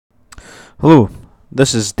Hello,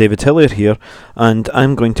 this is David Hillier here, and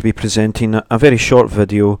I'm going to be presenting a very short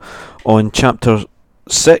video on Chapter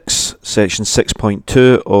 6, Section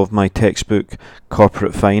 6.2 of my textbook,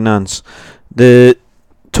 Corporate Finance. The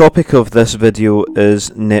topic of this video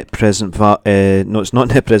is net present it's not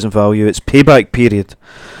net present value, it's payback period.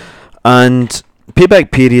 And payback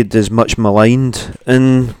period is much maligned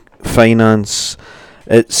in finance.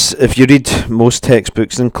 It's, if you read most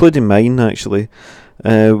textbooks, including mine actually,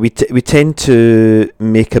 we tend to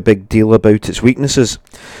make a big deal about its weaknesses.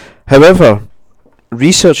 However,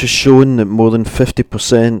 research has shown that more than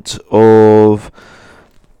 50% of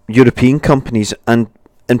European companies, and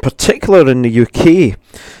in particular in the UK,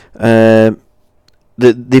 that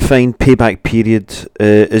they find payback period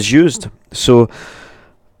is used. So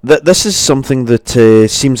this is something that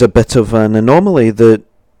seems a bit of an anomaly, that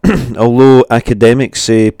although academics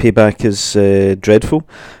say payback is dreadful,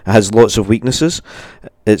 it has lots of weaknesses,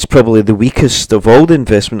 it's probably the weakest of all the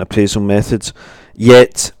investment appraisal methods,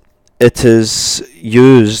 yet it is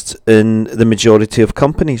used in the majority of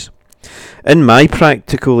companies. In my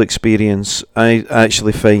practical experience, I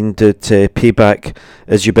actually find that payback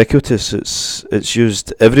is ubiquitous. It's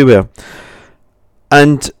used everywhere,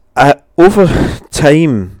 and over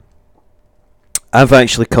time I've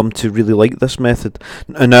actually come to really like this method.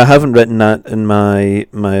 And I haven't written that in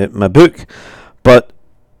my book, but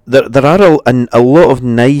there are a lot of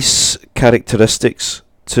nice characteristics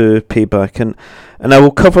to payback, and I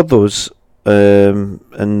will cover those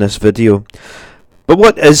in this video. But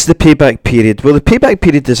what is the payback period? Well, the payback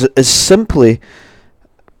period is simply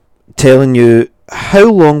telling you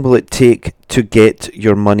how long will it take to get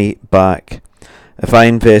your money back. If I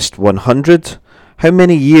invest 100, how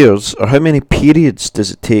many years or how many periods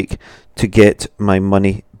does it take to get my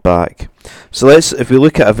money back? So if we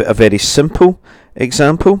look at a very simple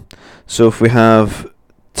example. So if we have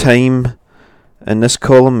time in this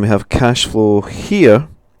column, we have cash flow here,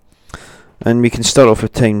 and we can start off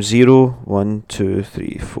with time 0, 1, 2,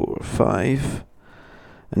 3, 4, 5,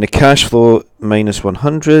 and the cash flow minus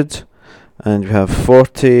 100, and we have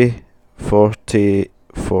 40, 40,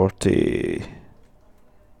 40,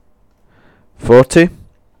 40.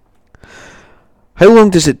 How long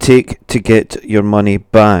does it take to get your money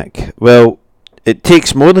back? Well, it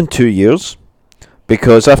takes more than 2 years,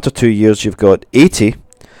 because after 2 years you've got 80,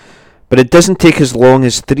 but it doesn't take as long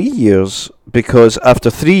as 3 years, because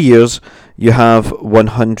after 3 years you have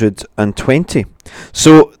 120.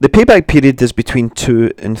 So the payback period is between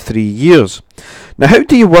 2 and 3 years. Now, how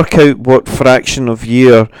do you work out what fraction of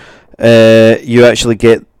year you actually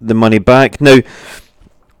get the money back? Now,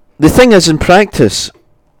 the thing is, in practice,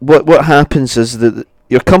 what happens is that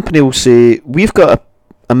your company will say, we've got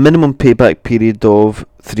a minimum payback period of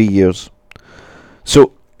 3 years.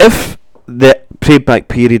 So if the payback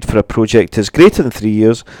period for a project is greater than 3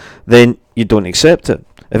 years, then you don't accept it.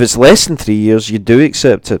 If it's less than 3 years, you do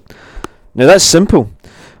accept it. Now, that's simple.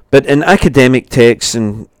 But in academic texts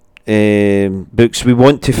and books, we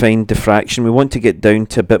want to find the fraction. We want to get down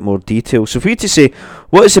to a bit more detail. So if we were to say,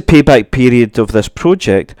 what is the payback period of this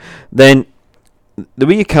project, then the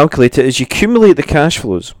way you calculate it is you accumulate the cash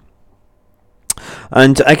flows.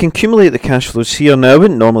 And I can accumulate the cash flows here. Now, I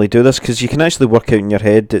wouldn't normally do this because you can actually work out in your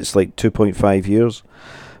head it's like 2.5 years.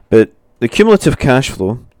 But the cumulative cash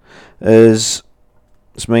flow is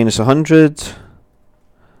it's minus 100.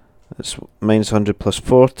 It's minus 100 plus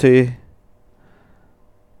 40.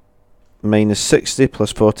 Minus 60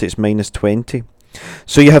 plus 40 is minus 20.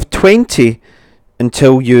 So you have 20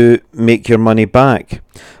 until you make your money back.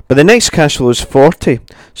 But the next cash flow is 40.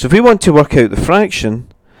 So if we want to work out the fraction,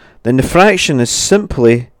 then the fraction is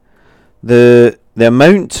simply the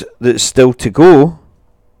amount that's still to go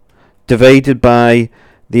divided by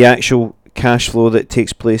the actual cash flow that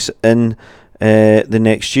takes place in the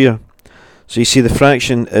next year. So you see the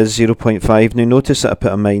fraction is 0.5. Now notice that I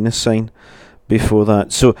put a minus sign before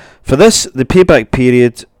that. So for this, the payback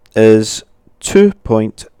period is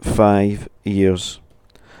 2.5 years.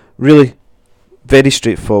 Really very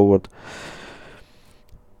straightforward.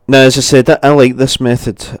 Now, as I said, I like this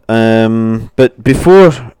method, but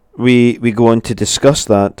before we go on to discuss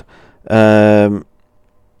that,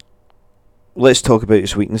 let's talk about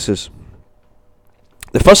its weaknesses.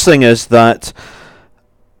 The first thing is that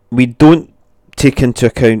we don't take into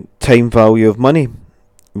account time value of money.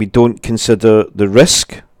 We don't consider the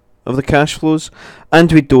risk of the cash flows,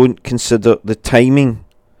 and we don't consider the timing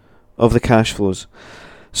of the cash flows.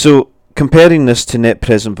 So comparing this to net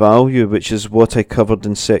present value, which is what I covered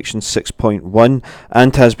in section 6.1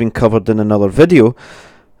 and has been covered in another video,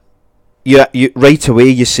 you right away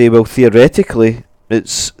you say, well, theoretically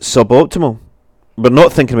it's suboptimal. we're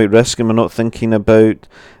not thinking about risk, and we're not thinking about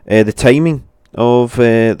the timing of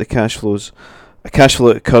the cash flows. A cash flow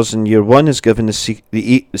that occurs in year 1 is given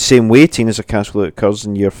the same weighting as a cash flow that occurs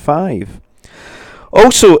in year 5.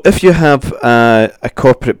 Also, if you have a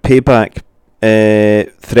corporate payback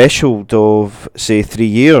threshold of, say, 3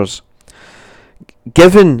 years,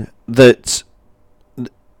 given that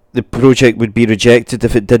the project would be rejected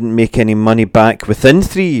if it didn't make any money back within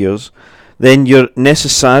 3 years, then you're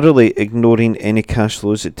necessarily ignoring any cash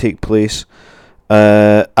flows that take place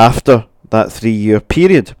after that 3-year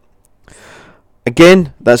period.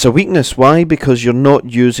 Again, that's a weakness. Why? Because you're not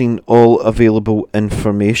using all available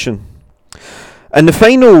information. And the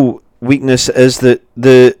final weakness is that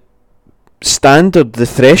the standard, the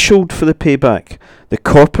threshold for the payback, the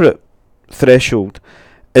corporate threshold,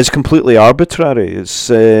 is completely arbitrary.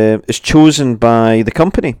 It's chosen by the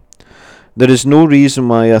company. There is no reason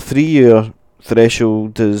why a 3-year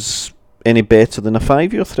threshold is any better than a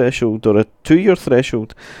 5-year threshold or a 2-year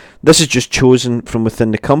threshold. This is just chosen from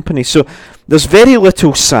within the company. So there's very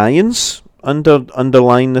little science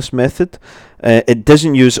underlying this method. It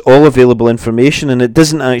doesn't use all available information, and it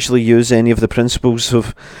doesn't actually use any of the principles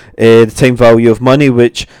of the time value of money,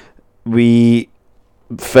 which we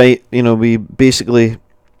basically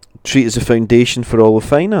treat as a foundation for all of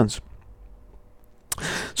finance.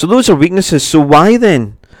 So those are weaknesses. So why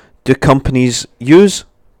then do companies use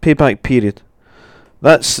payback period?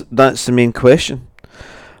 That's the main question.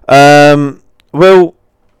 Well,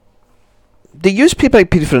 they use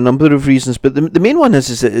payback period for a number of reasons, but the main one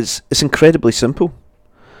is that it's incredibly simple.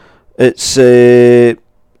 It's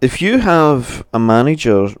if you have a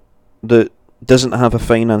manager that doesn't have a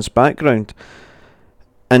finance background,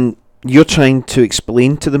 and you're trying to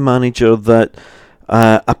explain to the manager that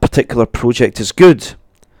a particular project is good,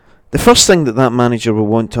 the first thing that manager will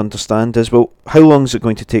want to understand is, well, how long is it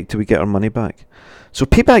going to take till we get our money back? So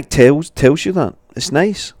payback tells you that. It's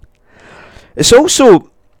nice. It's also,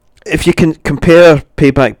 if you can compare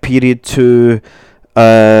payback period to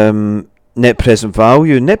net present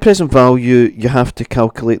value. Net present value, you have to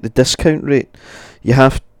calculate the discount rate. You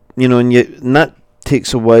have, and that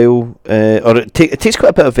takes a while, or it takes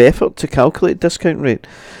quite a bit of effort to calculate discount rate.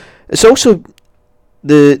 It's also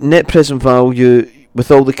the net present value with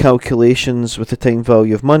all the calculations with the time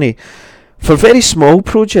value of money. For very small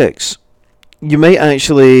projects, you might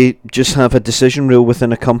actually just have a decision rule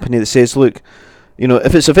within a company that says, look,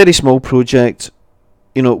 if it's a very small project,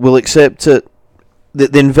 we'll accept it.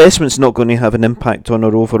 The investment's not going to have an impact on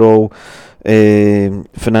our overall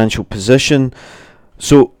financial position.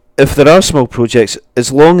 So if there are small projects,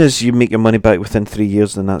 as long as you make your money back within 3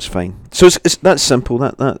 years, then that's fine. So it's that's simple.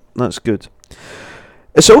 That's good.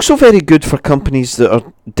 It's also very good for companies that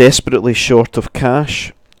are desperately short of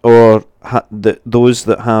cash, or those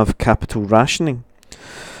that have capital rationing,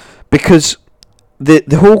 because the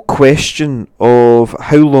whole question of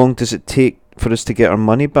how long does it take for us to get our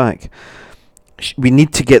money back, we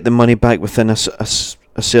need to get the money back within a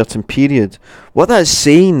certain period. What that's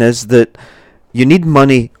saying is that you need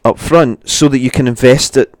money up front so that you can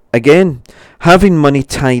invest it again. Having money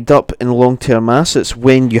tied up in long-term assets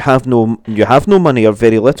when you have no money or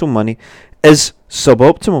very little money is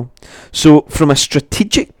suboptimal. So from a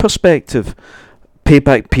strategic perspective,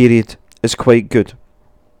 payback period is quite good.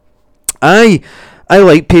 I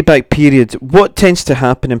like payback period. What tends to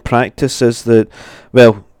happen in practice is that,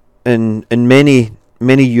 well, in many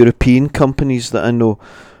European companies that I know,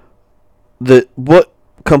 that what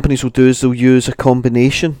companies will do is they'll use a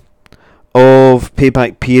combination of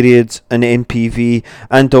payback period and NPV,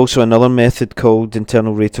 and also another method called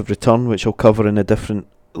internal rate of return, which I'll cover in a different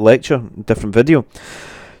lecture, different video.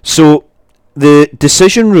 So the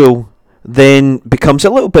decision rule then becomes a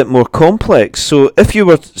little bit more complex. So if you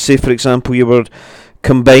were, say for example, you were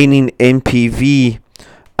combining NPV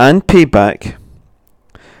and payback,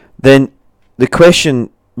 then the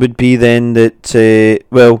question would be then that,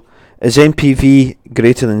 well, is NPV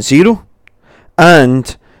greater than 0?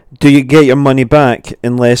 And do you get your money back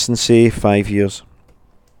in less than, say, 5 years?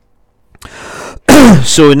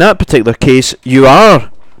 So in that particular case, you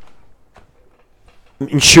are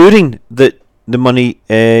ensuring that the money,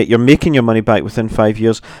 you're making your money back within 5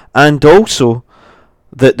 years, and also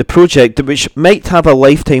that the project, which might have a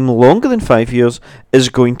lifetime longer than 5 years, is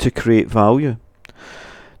going to create value.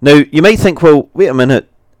 Now, you might think, well, wait a minute,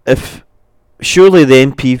 if surely the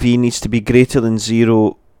NPV needs to be greater than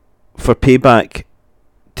 0 for payback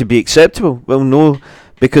to be acceptable. Well, no,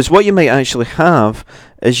 because what you might actually have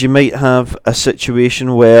is you might have a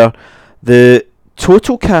situation where the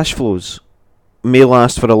total cash flows may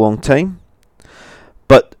last for a long time,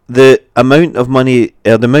 but the amount of money,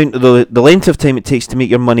 the length of time it takes to make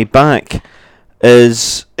your money back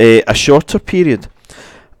is a shorter period.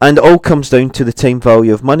 And it all comes down to the time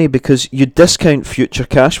value of money, because you discount future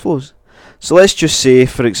cash flows. So let's just say,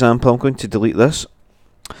 for example, I'm going to delete this.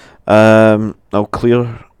 I'll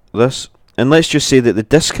clear this. And let's just say that the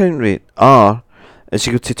discount rate, R, is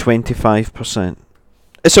equal to 25%.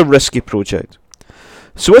 It's a risky project.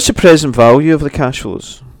 So what's the present value of the cash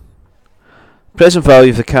flows? Present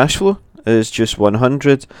value of the cash flow is just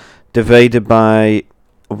 100 divided by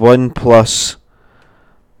 1 plus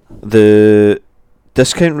the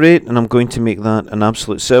discount rate, and I'm going to make that an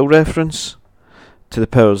absolute cell reference to the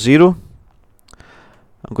power 0.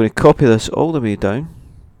 I'm going to copy this all the way down.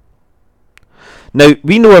 Now,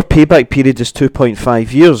 we know our payback period is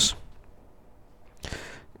 2.5 years.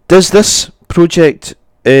 Does this project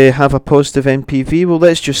have a positive NPV? Well,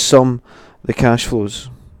 let's just sum the cash flows,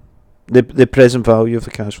 the present value of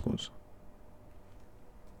the cash flows.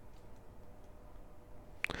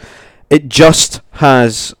 It just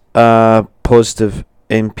has a positive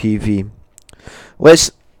NPV.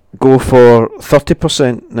 Let's go for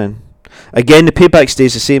 30% now. Again, the payback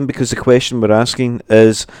stays the same, because the question we're asking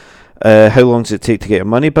is how long does it take to get your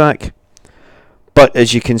money back? But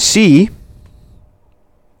as you can see,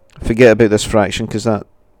 forget about this fraction because that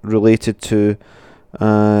related to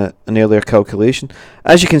an earlier calculation.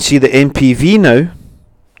 As you can see, the NPV now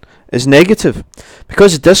is negative.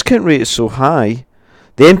 Because the discount rate is so high,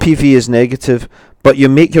 the NPV is negative, but you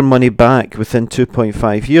make your money back within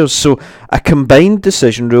 2.5 years. So a combined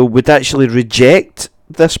decision rule would actually reject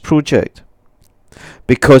this project,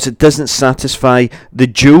 because it doesn't satisfy the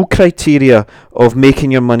dual criteria of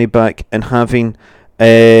making your money back and having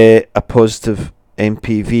a positive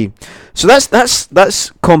NPV. So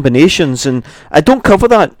that's combinations, and I don't cover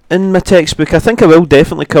that in my textbook. I think I will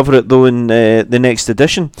definitely cover it though in the next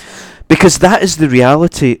edition, because that is the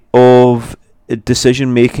reality of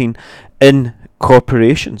decision making in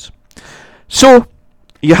corporations. So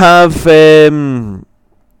you have a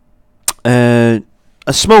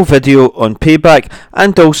small video on payback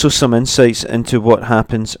and also some insights into what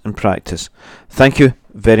happens in practice. Thank you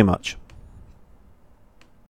very much.